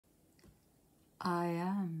I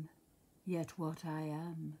am, yet what I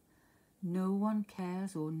am, no one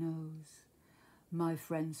cares or knows. My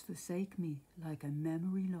friends forsake me like a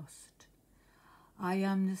memory lost. I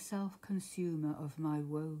am the self-consumer of my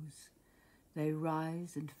woes. They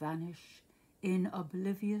rise and vanish in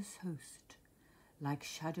oblivious host, like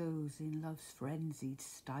shadows in love's frenzied,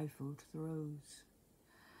 stifled throes.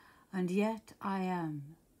 And yet I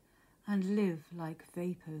am, and live like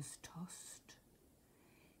vapours tossed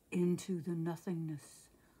into the nothingness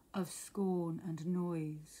of scorn and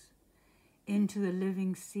noise, into the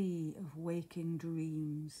living sea of waking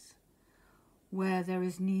dreams, where there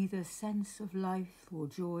is neither sense of life or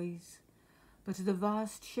joys, but the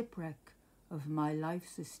vast shipwreck of my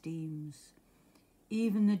life's esteems.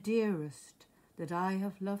 Even the dearest that I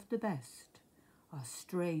have loved the best are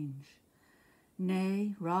strange,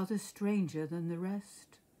 nay, rather stranger than the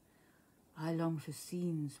rest. I long for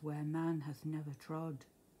scenes where man hath never trod,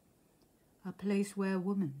 a place where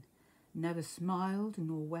woman never smiled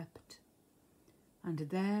nor wept, and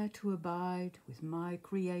there to abide with my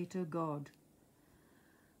Creator God,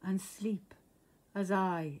 and sleep as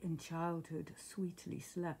I in childhood sweetly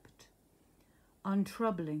slept,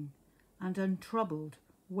 untroubling and untroubled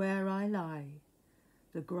where I lie,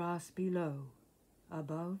 the grass below,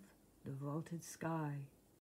 above the vaulted sky.